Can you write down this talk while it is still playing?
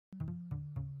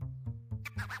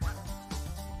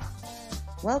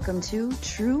Welcome to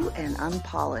True and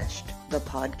Unpolished, the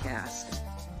podcast,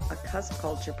 a Cusp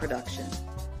Culture production.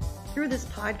 Through this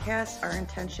podcast, our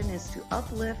intention is to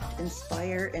uplift,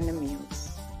 inspire, and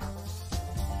amuse.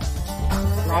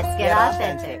 Let's get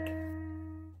authentic.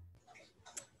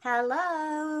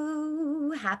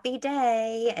 Hello, happy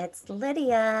day. It's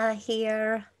Lydia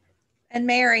here. And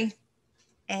Mary.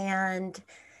 And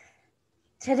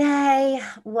today,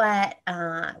 what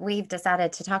we've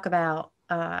decided to talk about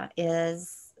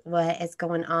is what is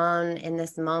going on in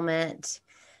this moment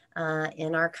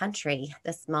in our country,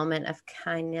 this moment of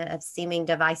kind of seeming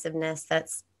divisiveness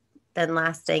that's been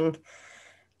lasting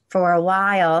for a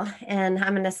while. And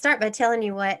I'm going to start by telling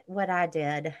you what I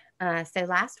did. So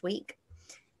last week,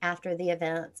 after the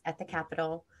events at the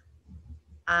Capitol,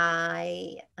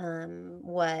 I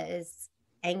was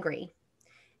angry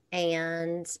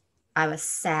and I was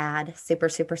sad, super,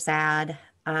 super sad.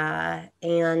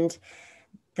 And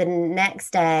the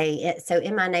next day, so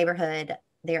in my neighborhood,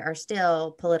 there are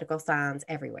still political signs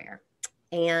everywhere.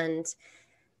 And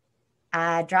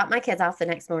I dropped my kids off the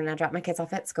next morning. I dropped my kids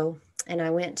off at school and I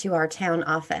went to our town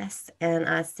office and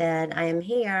I said, I am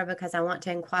here because I want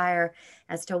to inquire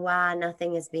as to why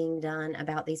nothing is being done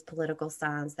about these political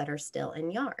signs that are still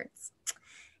in yards.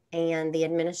 And the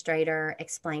administrator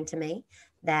explained to me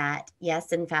that,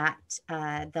 yes, in fact,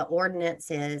 the ordinance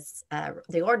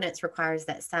requires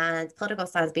that political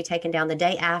signs be taken down the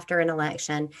day after an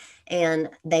election, and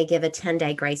they give a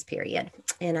 10-day grace period.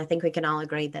 And I think we can all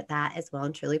agree that that is well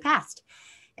and truly passed.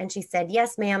 And she said,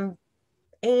 yes, ma'am.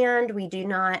 And we do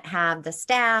not have the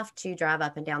staff to drive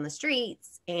up and down the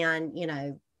streets and,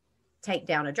 take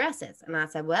down addresses. And I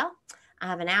said, well, I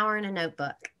have an hour and a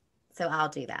notebook, so I'll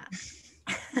do that.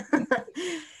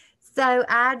 So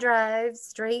I drove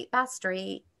street by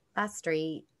street by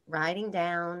street, writing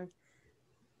down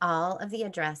all of the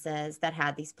addresses that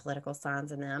had these political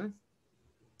signs in them,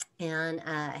 and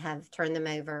have turned them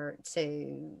over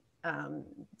to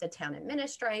the town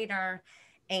administrator.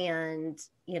 And,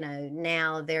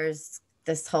 now there's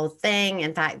this whole thing.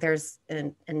 In fact, there's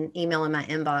an email in my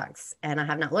inbox, and I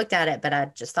have not looked at it, but I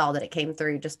just saw that it came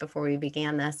through just before we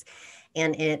began this.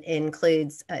 And it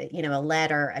includes, a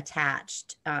letter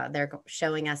attached. They're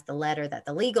showing us the letter that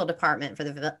the legal department for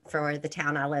the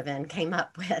town I live in came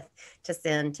up with to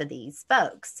send to these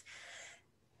folks.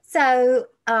 So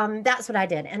that's what I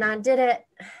did. And I did it.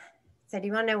 So do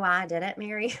you want to know why I did it,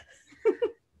 Mary?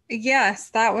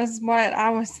 Yes, that was what I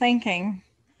was thinking.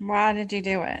 Why did you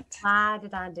do it? Why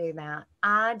did I do that?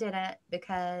 I did it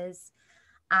because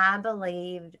I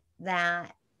believed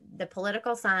that the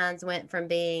political signs went from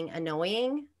being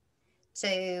annoying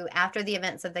to, after the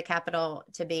events of the Capitol,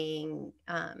 to being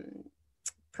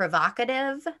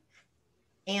provocative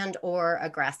and or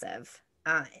aggressive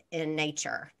in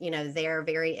nature, their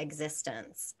very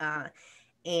existence.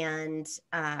 You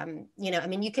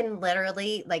can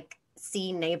literally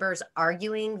see neighbors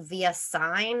arguing via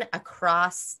sign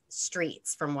across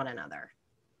streets from one another.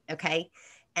 Okay.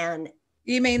 And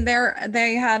you mean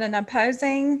they had an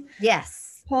opposing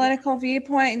political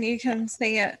viewpoint and you can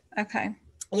see it. Okay.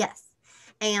 Yes.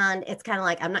 And it's kind of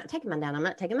like, I'm not taking mine down.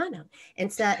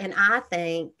 And so, and I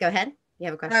think, go ahead. You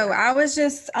have a question? No, I was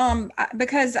just,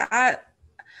 because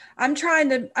I'm trying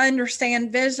to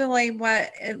understand visually what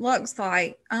it looks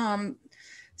like.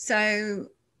 So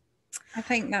I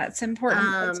think that's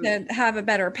important to have a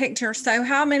better picture. So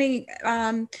how many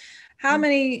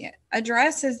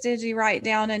addresses did you write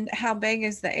down and how big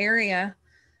is the area?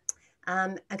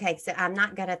 Okay. So I'm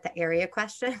not good at the area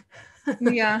question.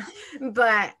 Yeah.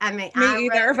 But I mean, me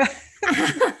either, but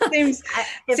seems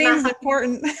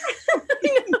important.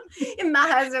 If my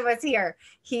husband was here,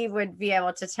 he would be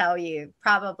able to tell you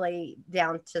probably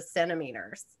down to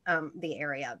centimeters, the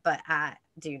area, but I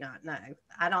do not know.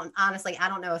 I don't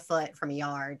know a foot from a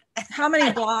yard. How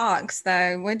many blocks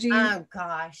though? Would you? Oh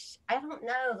gosh. I don't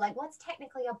know. What's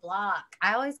technically a block?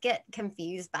 I always get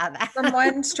confused by that. From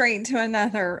one street to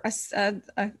another.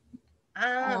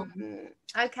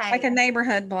 Okay. Like a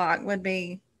neighborhood block would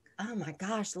be. Oh my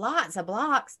gosh. Lots of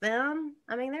blocks then.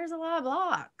 I mean, there's a lot of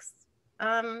blocks.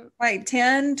 Like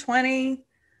 10, 20?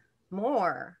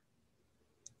 More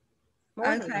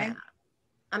than that.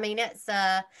 I mean, it's,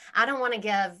 I don't want to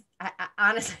give, I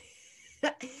honestly,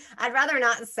 I'd rather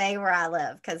not say where I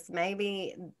live because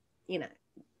maybe, well,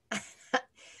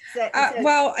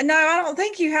 no, I don't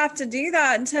think you have to do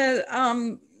that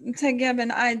to give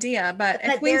an idea, but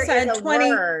if we said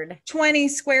 20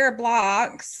 square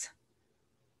blocks,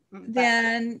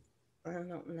 then I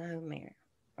don't know, Mary.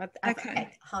 Okay.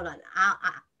 Hold on.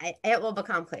 It will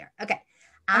become clear. Okay.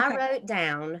 I wrote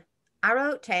down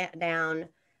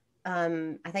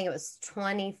I think it was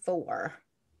 24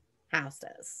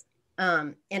 houses.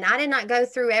 And I did not go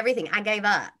through everything. I gave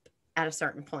up at a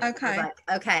certain point. Okay. I was like,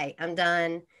 okay, I'm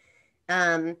done.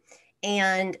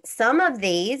 And some of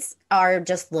these are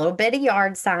just little bitty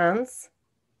yard signs,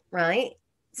 right?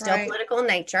 Still Right. political in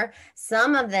nature.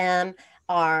 Some of them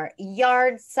are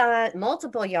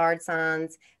multiple yard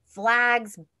signs,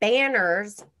 flags,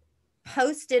 banners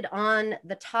posted on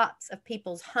the tops of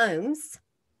people's homes.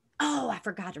 Oh, I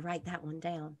forgot to write that one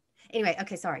down. Anyway,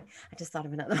 okay, sorry. I just thought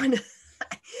of another one.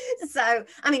 So,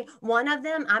 I mean, one of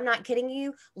them, I'm not kidding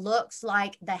you, looks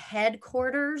like the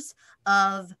headquarters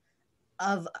of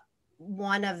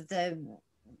one of the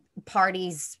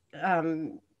parties,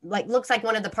 like looks like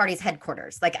one of the party's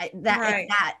headquarters, like that, Right.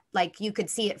 that, like you could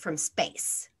see it from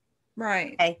space.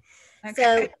 Right. Okay.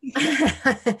 Okay.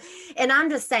 So, and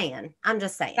I'm just saying.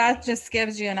 That just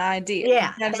gives you an idea.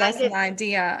 Yeah. It gives us an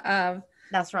idea of.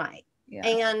 That's right. Yeah.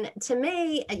 And to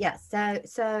me, yes.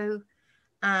 So,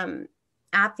 I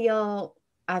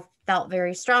felt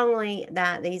very strongly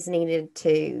that these needed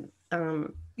to,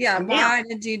 Yeah. come Why down.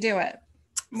 did you do it?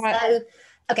 So,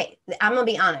 okay, I'm gonna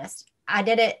be honest. I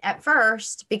did it at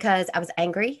first because I was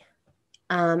angry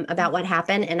about what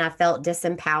happened, and I felt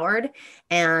disempowered.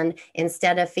 And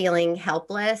instead of feeling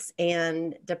helpless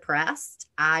and depressed,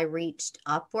 I reached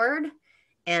upward,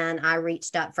 and I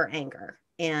reached up for anger.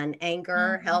 And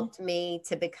anger helped me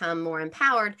to become more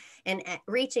empowered. And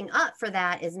reaching up for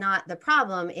that is not the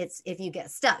problem. It's if you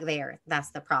get stuck there,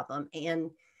 that's the problem.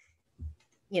 And,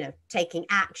 taking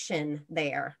action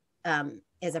there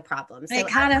is a problem. So it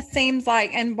kind of seems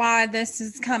like, and why this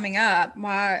is coming up,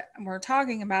 why we're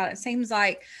talking about it, seems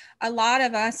like a lot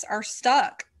of us are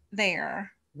stuck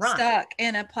there, right. Stuck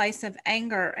in a place of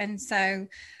anger. And so,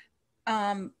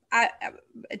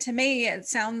 to me, it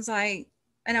sounds like,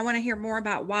 and I want to hear more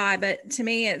about why, but to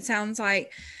me, it sounds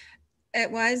like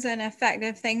it was an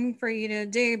effective thing for you to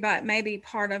do. But maybe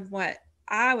part of what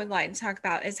I would like to talk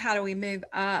about is how do we move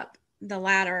up the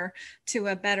ladder to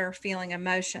a better feeling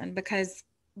emotion? Because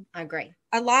I agree.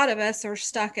 a lot of us are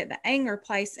stuck at the anger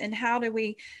place. And how do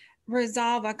we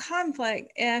resolve a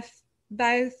conflict if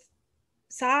both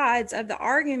sides of the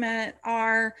argument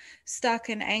are stuck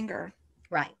in anger?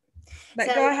 Right.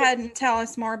 But go ahead and tell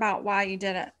us more about why you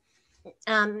did it.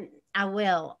 I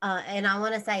will. And I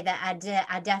want to say that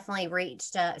I definitely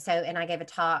reached, and I gave a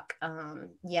talk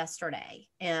yesterday,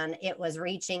 and it was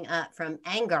reaching up from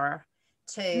anger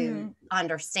to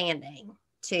understanding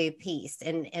to peace.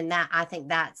 And that, I think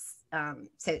that's,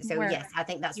 yes, I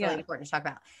think that's really important to talk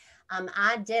about.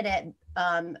 I did it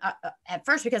at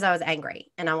first because I was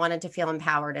angry and I wanted to feel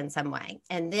empowered in some way.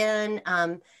 And then,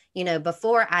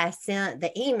 before I sent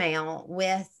the email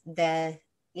with the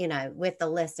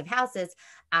list of houses,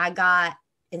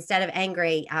 instead of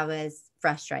angry, I was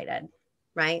frustrated,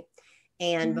 right?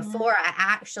 And before I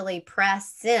actually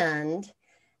pressed send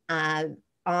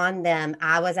on them,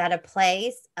 I was at a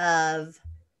place of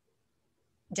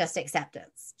just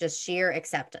acceptance, just sheer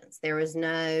acceptance. There was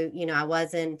no, I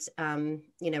wasn't, I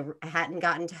hadn't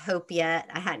gotten to hope yet.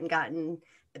 I hadn't gotten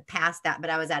past that, but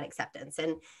I was at acceptance.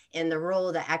 And the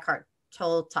rule that Eckhart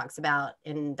Tolle talks about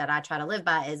and that I try to live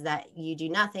by is that you do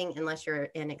nothing unless you're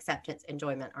in acceptance,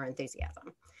 enjoyment, or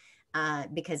enthusiasm.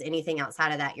 Because anything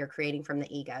outside of that, you're creating from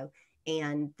the ego.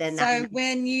 And then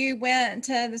when you went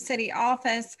to the city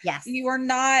office, yes, you were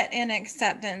not in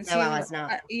acceptance. No, I was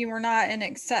not. You were not in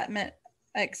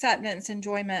acceptance,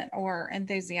 enjoyment, or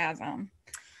enthusiasm.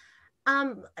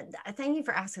 Thank you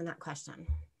for asking that question,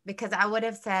 because I would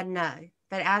have said no.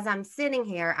 But as I'm sitting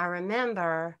here, I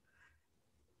remember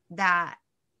that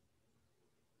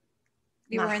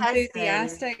you were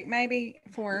enthusiastic, maybe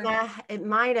for. Yeah, it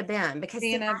might have been because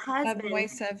being a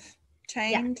voice of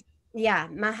change. Yeah,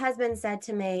 my husband said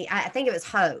to me, I think it was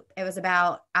hope. It was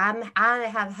about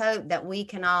I have hope that we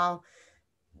can all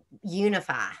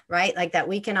unify, right? Like that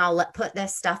we can all put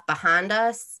this stuff behind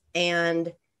us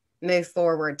and move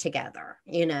forward together,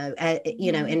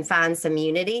 and find some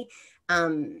unity.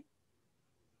 But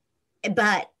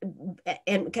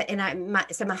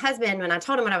my husband, when I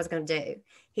told him what I was going to do,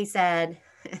 he said,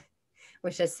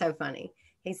 which is so funny,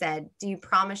 he said, "Do you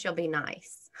promise you'll be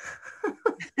nice?"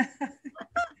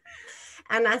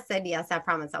 And I said, "Yes, I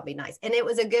promise I'll be nice." And it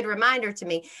was a good reminder to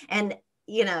me. And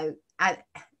I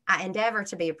endeavor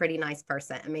to be a pretty nice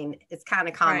person. I mean, it's kind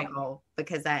of comical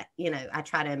because I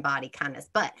try to embody kindness,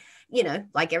 but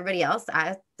like everybody else,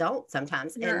 I don't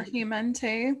sometimes. You're human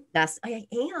too. I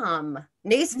am.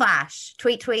 Newsflash,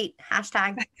 tweet,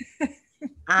 hashtag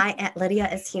Lydia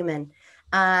is human.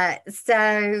 Him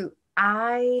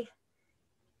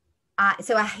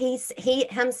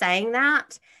saying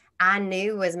that, I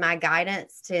knew was my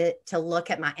guidance to look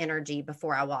at my energy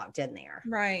before I walked in there.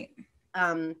 Right.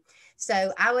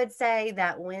 So I would say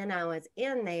that when I was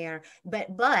in there, but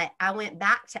I went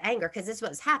back to anger, because this is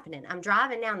what's happening. I'm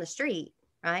driving down the street,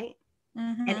 right?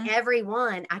 Mm-hmm. And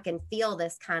everyone, I can feel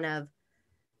this kind of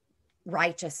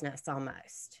righteousness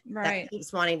almost right. that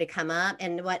keeps wanting to come up.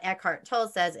 And what Eckhart Tolle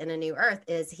says in A New Earth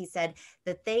is, he said,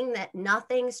 the thing that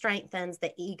nothing strengthens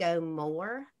the ego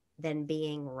more than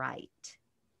being right.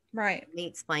 Right. Let me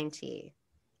explain to you.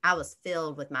 I was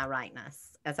filled with my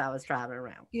rightness as I was driving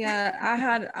around. Yeah, I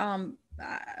had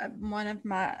one of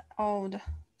my old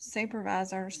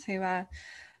supervisors who I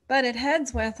butted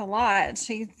heads with a lot.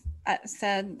 She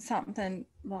said something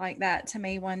like that to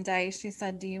me one day. She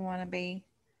said, "Do you want to be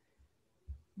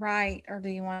right or do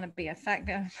you want to be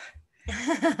effective?"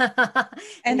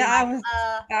 And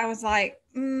I was like,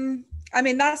 I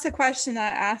mean, that's a question I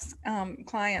ask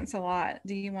clients a lot.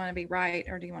 Do you want to be right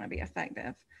or do you want to be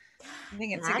effective? I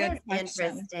think it's a good question.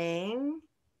 Interesting.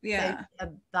 Yeah. So a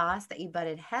boss that you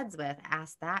butted heads with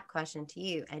asked that question to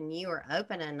you, and you were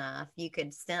open enough, you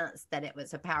could sense that it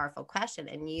was a powerful question,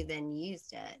 and you then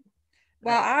used it.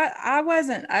 Well, I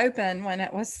wasn't open when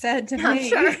it was said to me. I'm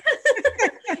sure.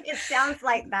 It sounds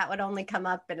like that would only come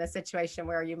up in a situation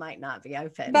where you might not be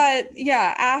open. But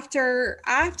yeah, after,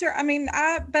 I mean,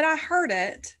 but I heard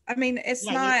it. I mean, it's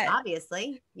not,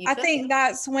 obviously. I think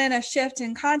that's when a shift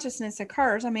in consciousness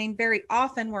occurs. I mean, very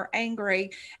often we're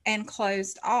angry and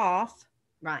closed off.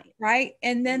 Right. Right.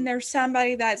 And then there's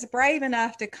somebody that's brave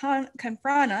enough to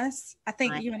confront us. I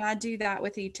think you and I do that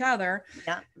with each other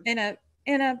in a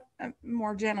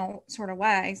more gentle sort of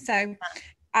way. So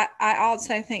I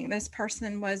also think this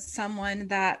person was someone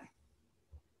that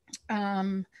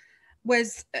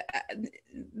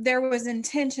there was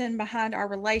intention behind our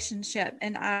relationship,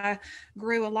 and I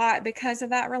grew a lot because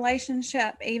of that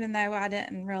relationship, even though I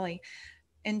didn't really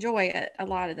enjoy it a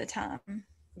lot of the time.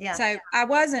 Yeah. So I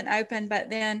wasn't open, but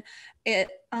then it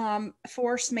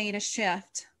forced me to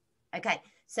shift. Okay.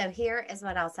 So here is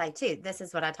what I'll say too. This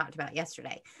is what I talked about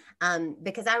yesterday.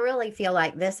 Because I really feel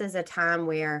like this is a time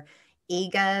where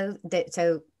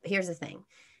so here's the thing.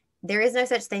 There is no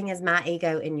such thing as my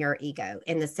ego and your ego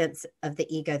in the sense of the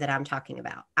ego that I'm talking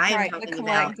about. I am talking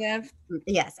about,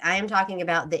 yes, I am talking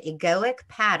about the egoic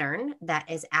pattern that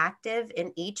is active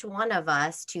in each one of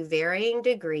us to varying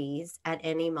degrees at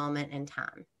any moment in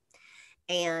time.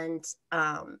 And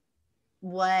I'm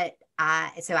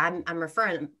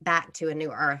referring back to A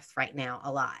New Earth right now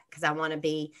a lot, because I want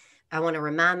to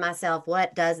remind myself,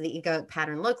 what does the egoic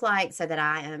pattern look like, so that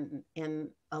I am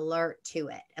alert to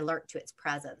its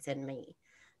presence in me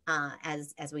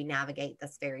as we navigate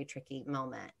this very tricky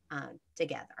moment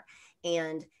together.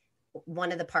 And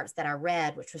one of the parts that I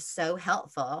read, which was so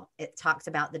helpful, it talks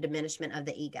about the diminishment of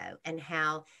the ego, and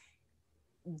how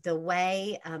the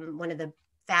way, one of the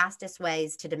fastest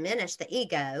ways to diminish the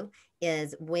ego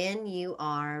is when you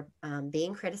are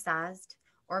being criticized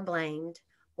or blamed,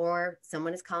 or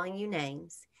someone is calling you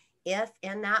names. If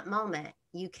in that moment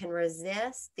you can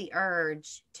resist the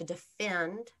urge to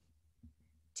defend,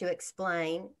 to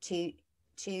explain,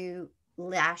 to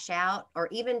lash out, or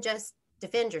even just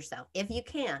defend yourself, if you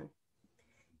can,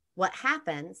 what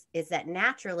happens is that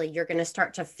naturally you're going to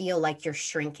start to feel like you're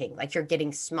shrinking, like you're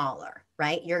getting smaller,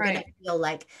 right? You're going to feel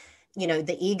like,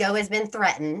 the ego has been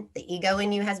threatened. The ego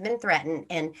in you has been threatened,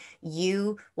 and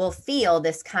you will feel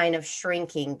this kind of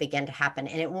shrinking begin to happen,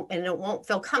 and it won't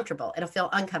feel comfortable. It'll feel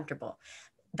uncomfortable.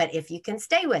 But if you can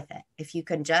stay with it, if you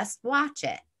can just watch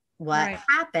it, what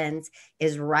happens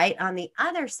is right on the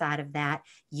other side of that,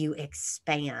 you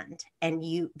expand,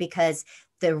 because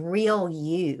the real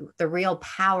you, the real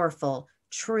powerful,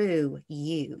 true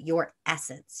you, your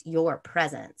essence, your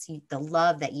presence, the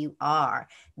love that you are,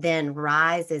 then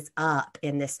rises up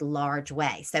in this large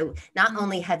way. So not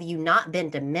only have you not been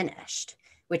diminished,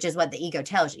 which is what the ego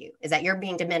tells you, is that you're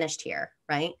being diminished here,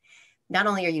 right? Not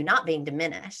only are you not being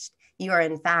diminished, you are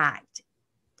in fact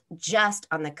just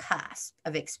on the cusp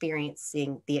of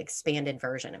experiencing the expanded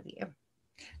version of you.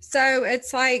 So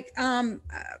it's like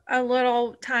a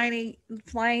little tiny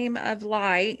flame of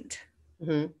light.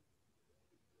 Mm-hmm.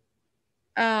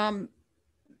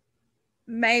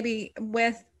 Maybe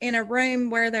in a room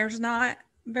where there's not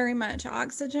very much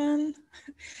oxygen.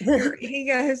 Your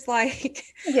ego is like,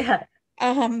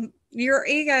 your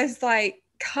ego is like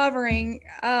covering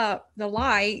up the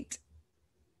light.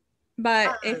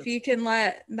 But if you can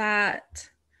let that,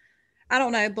 I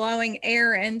don't know, blowing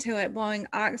air into it, blowing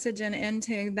oxygen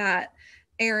into that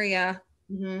area,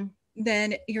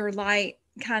 then your light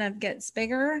kind of gets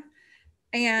bigger.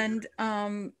 And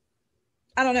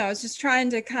I don't know. I was just trying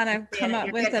to kind of come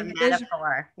up with a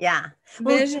metaphor. Yeah.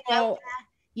 Visual.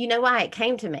 You know why it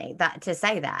came to me that to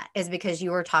say that is because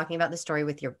you were talking about the story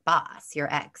with your boss,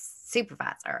 your ex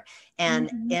supervisor.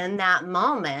 And in that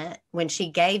moment, when she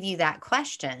gave you that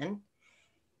question,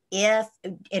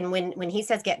 when he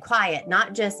says get quiet,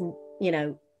 not just,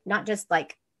 not just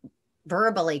like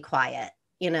verbally quiet,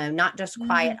 not just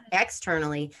quiet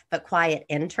externally, but quiet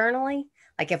internally.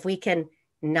 Like if we can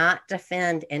not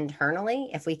defend internally,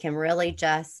 if we can really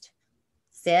just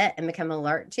sit and become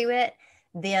alert to it,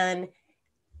 then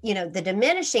the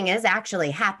diminishing is actually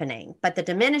happening, but the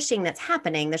diminishing that's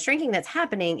happening, the shrinking that's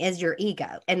happening is your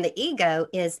ego. And the ego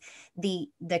is the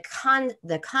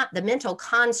mental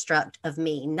construct of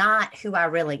me, not who I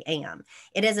really am.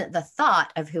 It isn't the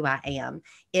thought of who I am.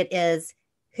 It is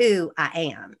who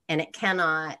I am. And it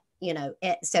cannot,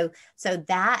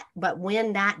 but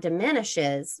when that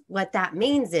diminishes, what that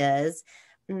means is,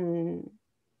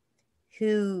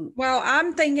 well,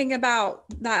 I'm thinking about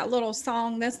that little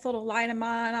song, This Little Light of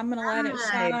Mine, I'm gonna let it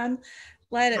shine,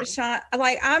 let it shine.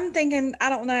 Like I'm thinking, I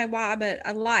don't know why, but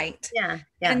a light. Yeah.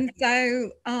 And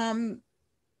so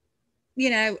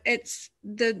it's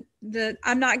the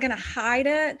I'm not gonna hide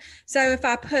it. So if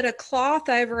I put a cloth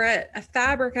over it, a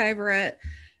fabric over it,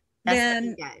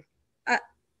 then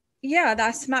yeah,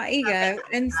 that's my ego. Okay.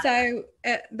 And so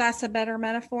that's a better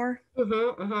metaphor.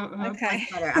 Okay.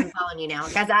 Better. I'm following you now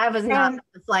because I was not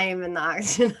the flame in the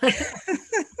oxygen.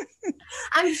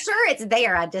 I'm sure it's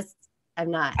there. I'm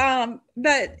not.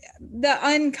 But the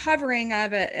uncovering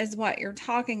of it is what you're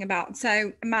talking about.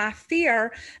 So my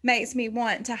fear makes me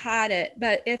want to hide it.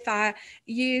 But if I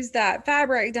use that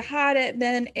fabric to hide it,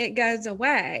 then it goes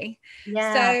away.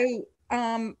 Yeah.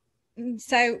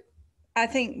 So I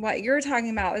think what you're talking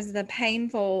about is the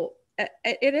painful.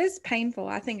 It is painful.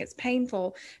 I think it's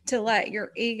painful to let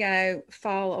your ego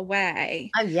fall away.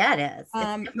 Oh yeah, it is.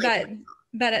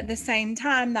 But at the same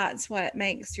time, that's what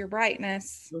makes your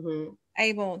brightness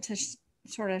able to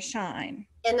sort of shine.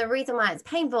 And the reason why it's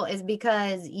painful is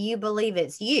because you believe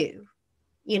it's you.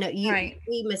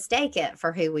 We mistake it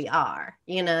for who we are,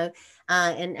 and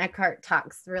Eckhart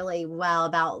talks really well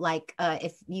about like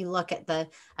if you look at a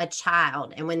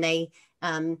child and when they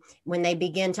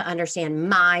begin to understand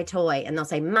my toy and they'll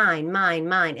say mine, mine,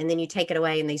 mine, and then you take it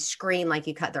away and they scream like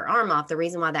you cut their arm off. The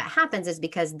reason why that happens is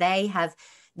because they have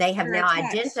now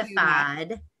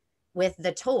identified with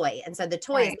the toy. And so the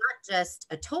toy is not just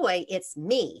a toy, it's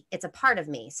me. It's a part of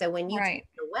me. So when you take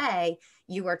it away,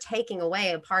 you are taking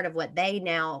away a part of what they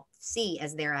now see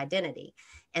as their identity.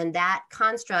 And that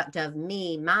construct of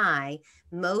me, my,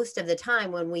 most of the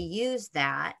time when we use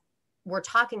that, we're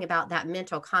talking about that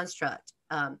mental construct.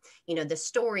 The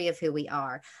story of who we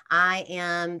are. I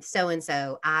am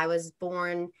so-and-so. I was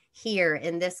born here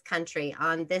in this country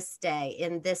on this day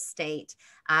in this state.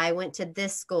 I went to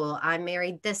this school. I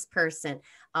married this person.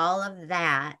 All of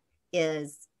that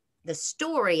is the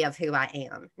story of who I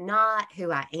am, not who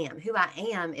I am. Who I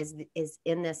am is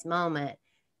in this moment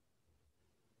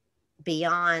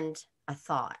beyond a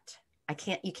thought.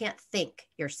 You can't think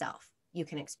yourself. You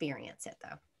can experience it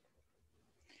though.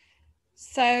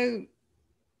 So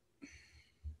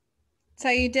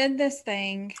you did this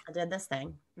thing. I did this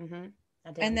thing. I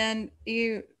did. And then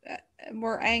you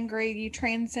were angry. You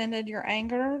transcended your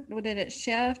anger. Did it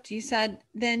shift? You said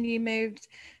then you moved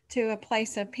to a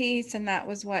place of peace, and that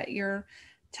was what your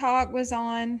talk was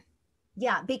on.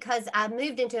 Yeah, because I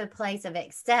moved into a place of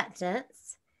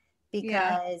acceptance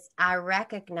because I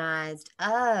recognized,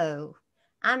 oh,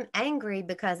 I'm angry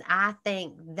because I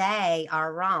think they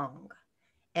are wrong.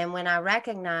 And when I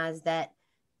recognized that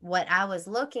what I was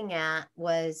looking at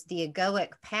was the egoic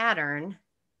pattern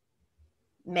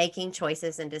making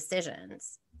choices and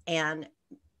decisions. And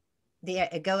the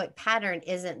egoic pattern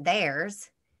isn't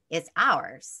theirs, it's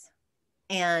ours.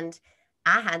 And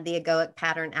I had the egoic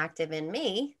pattern active in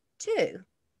me too,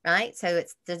 right? So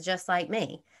it's just like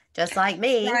me.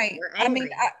 Right. I mean,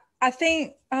 I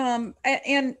think, and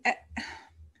I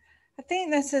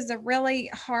think this is a really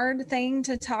hard thing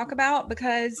to talk about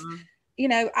because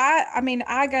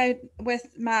I go with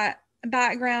my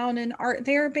background in art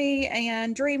therapy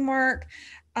and dream work.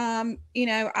 I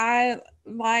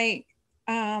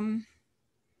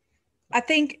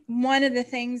think one of the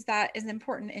things that is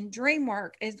important in dream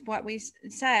work is what we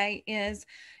say is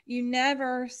you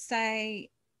never say,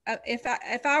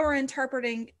 if I were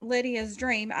interpreting Lydia's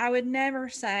dream, I would never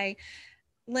say,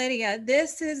 Lydia,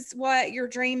 this is what your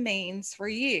dream means for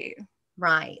you.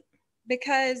 Right.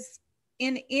 Because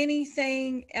in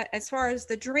anything as far as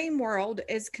the dream world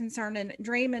is concerned and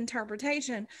dream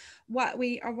interpretation, what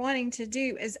we are wanting to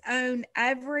do is own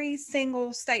every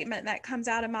single statement that comes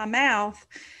out of my mouth.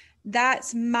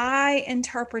 That's my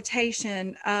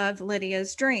interpretation of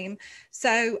Lydia's dream.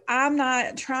 So I'm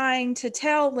not trying to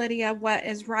tell Lydia what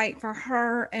is right for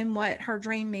her and what her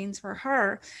dream means for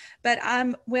her, but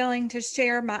I'm willing to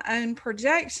share my own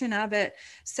projection of it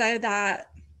so that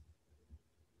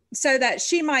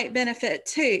she might benefit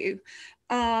too.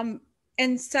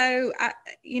 And so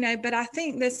but I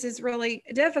think this is really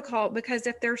difficult, because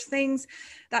if there's things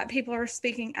that people are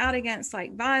speaking out against,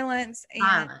 like violence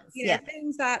and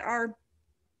things that are,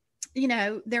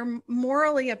 they're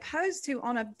morally opposed to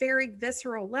on a very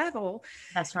visceral level.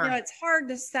 That's right. It's hard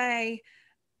to say,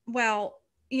 well,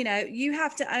 you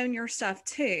have to own your stuff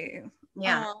too.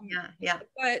 Yeah.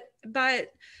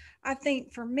 But I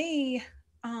think for me,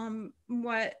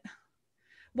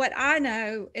 what I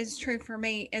know is true for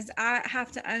me is I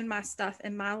have to own my stuff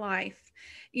in my life,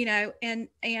 and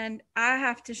I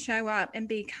have to show up and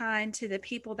be kind to the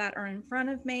people that are in front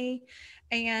of me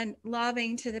and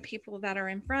loving to the people that are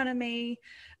in front of me.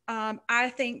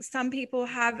 I think some people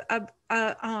have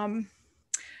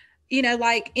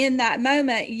like in that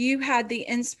moment, you had the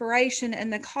inspiration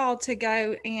and the call to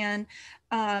go and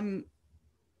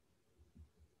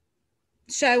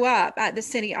show up at the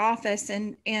city office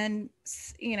and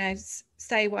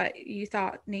say what you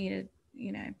thought needed,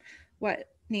 what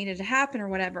needed to happen or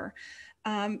whatever.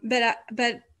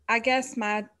 But I guess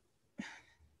my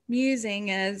musing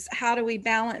is, how do we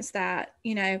balance that,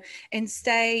 and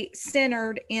stay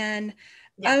centered in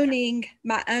owning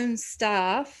my own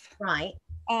stuff. Right.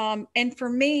 And for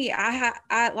me,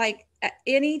 I like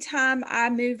anytime I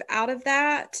move out of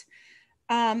that,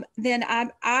 then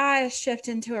I shift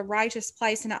into a righteous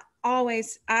place, and I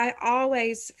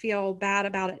always feel bad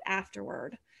about it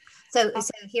afterward. So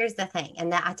here's the thing,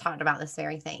 and that I talked about this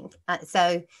very thing.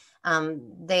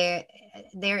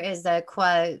 There is a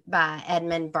quote by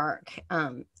Edmund Burke,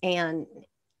 and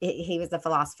he was a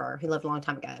philosopher who lived a long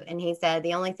time ago, and he said,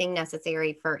 "The only thing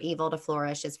necessary for evil to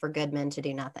flourish is for good men to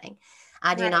do nothing."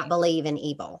 I do not believe in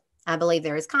evil. I believe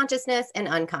there is consciousness and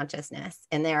unconsciousness,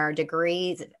 and there are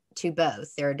degrees to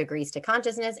both. There are degrees to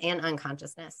consciousness and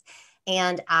unconsciousness.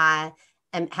 And I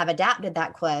have adapted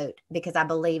that quote because I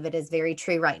believe it is very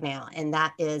true right now. And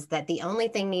that is that the only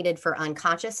thing needed for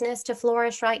unconsciousness to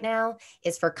flourish right now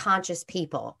is for conscious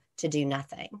people to do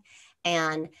nothing.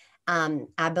 And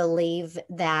I believe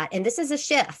that, and this is a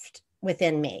shift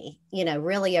within me,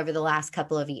 really over the last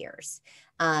couple of years.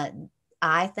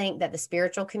 I think that the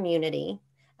spiritual community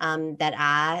that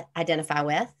I identify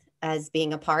with as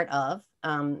being a part of,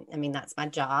 that's my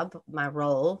job. My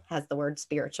role has the word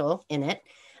spiritual in it.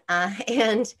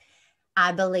 And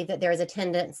I believe that there is a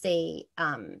tendency,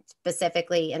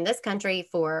 specifically in this country,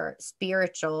 for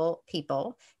spiritual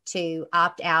people to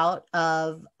opt out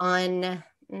of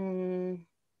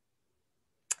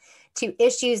to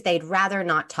issues they'd rather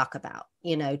not talk about,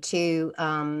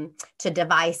 to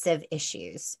divisive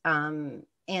issues.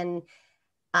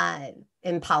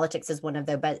 And politics is one of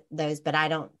those, but I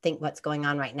don't think what's going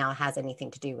on right now has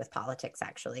anything to do with politics,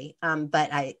 actually.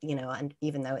 But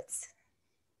even though it's,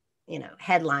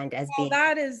 headlined as being,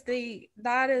 that is the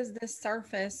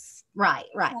surface. Right.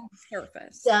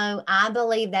 Surface. So I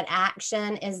believe that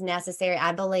action is necessary.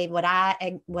 I believe what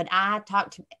I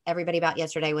talked to everybody about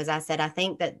yesterday was, I said, I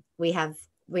think that we have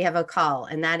a call,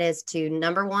 and that is to,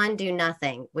 number one, do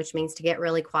nothing, which means to get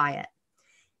really quiet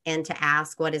and to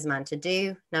ask, what is mine to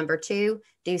do? Number two,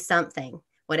 do something.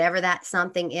 Whatever that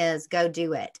something is, go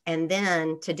do it. And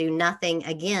then to do nothing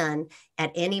again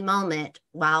at any moment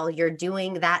while you're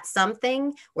doing that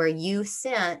something where you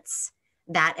sense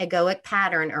that egoic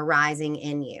pattern arising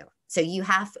in you. So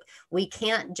we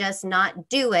can't just not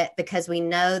do it because we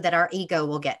know that our ego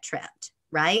will get tripped,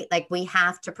 right? Like, we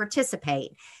have to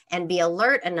participate and be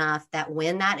alert enough that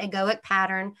when that egoic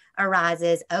pattern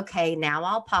arises, okay, now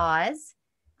I'll pause.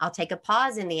 I'll take a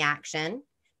pause in the action,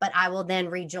 but I will then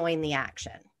rejoin the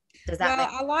action. Does that make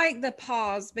sense? I like the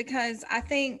pause, because I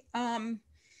think, for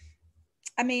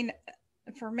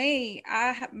me,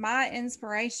 my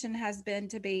inspiration has been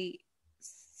to be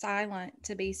silent,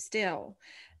 to be still.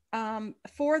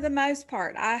 For the most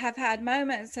part, I have had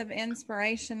moments of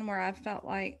inspiration where I felt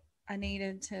like I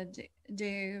needed to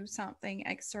do something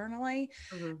externally.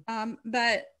 Mm-hmm.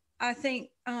 But I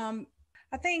think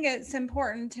it's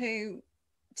important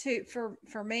for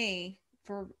me,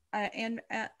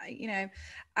 I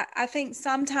think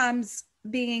sometimes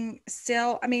being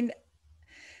still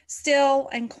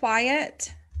and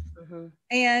quiet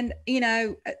and,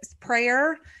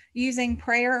 prayer, using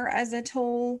prayer as a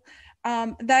tool.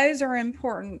 Those are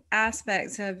important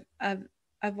aspects of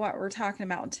what we're talking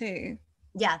about too.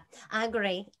 Yeah, I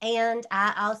agree. And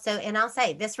I'll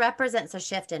say this represents a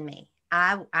shift in me.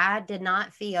 I did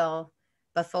not feel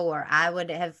before. I would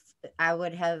have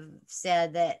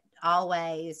said that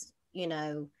always,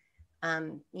 don't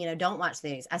watch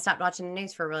the news. I stopped watching the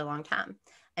news for a really long time.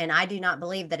 And I do not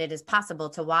believe that it is possible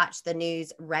to watch the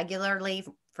news regularly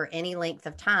for any length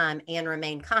of time and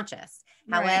remain conscious.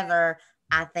 Right. However,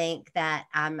 I think that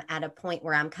I'm at a point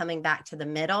where I'm coming back to the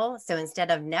middle. So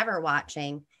instead of never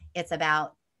watching, it's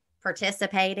about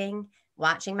participating,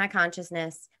 watching my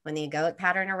consciousness. When the egoic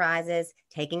pattern arises,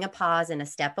 taking a pause and a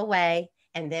step away,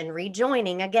 and then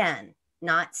rejoining again,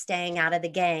 not staying out of the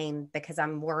game because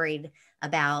I'm worried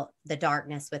about the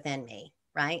darkness within me,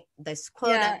 right? This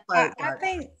quote unquote.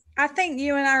 I think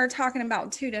you and I are talking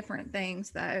about two different things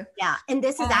though. Yeah. And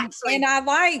this is actually, and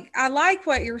I like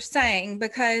what you're saying,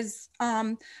 because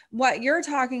what you're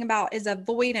talking about is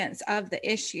avoidance of the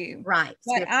issue. Right.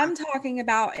 What I'm talking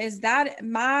about is that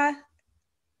my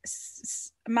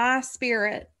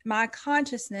spirit, my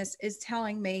consciousness is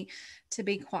telling me to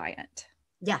be quiet.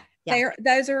 Yeah.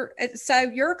 So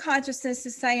your consciousness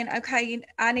is saying, okay,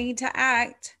 I need to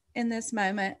act in this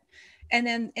moment. And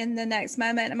then in the next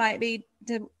moment, it might be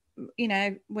to,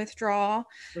 withdraw,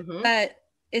 but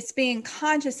it's being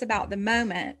conscious about the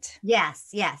moment. Yes.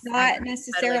 Not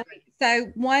necessarily. Totally.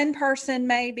 So one person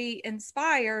may be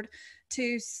inspired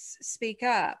to speak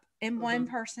up, and one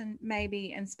person may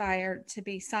be inspired to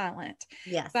be silent.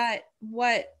 Yes. But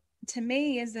what to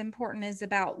me is important is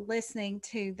about listening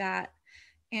to that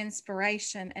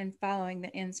inspiration and following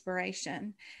the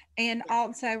inspiration, and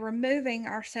also removing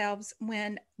ourselves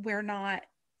when we're not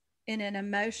in an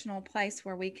emotional place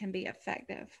where we can be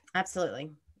effective.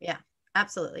 Absolutely. Yeah,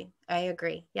 absolutely. I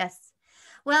agree. Yes.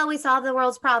 Well, we solved the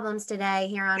world's problems today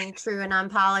here on True and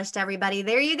Unpolished, everybody.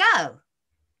 There you go.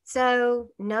 So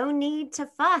no need to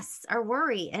fuss or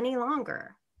worry any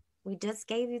longer. We just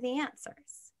gave you the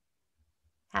answers.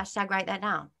 Hashtag write that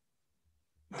down.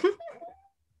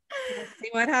 Let's see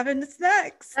what happens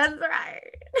next. That's right.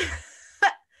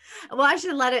 Well, I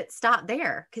should let it stop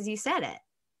there because you said it.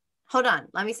 Hold on.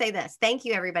 Let me say this. Thank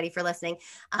you, everybody, for listening.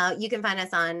 You can find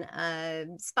us on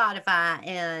Spotify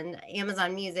and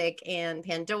Amazon Music and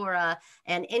Pandora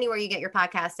and anywhere you get your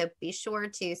podcast. So be sure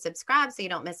to subscribe so you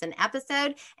don't miss an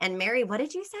episode. And Mary, what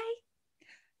did you say?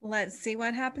 Let's see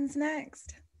what happens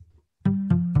next.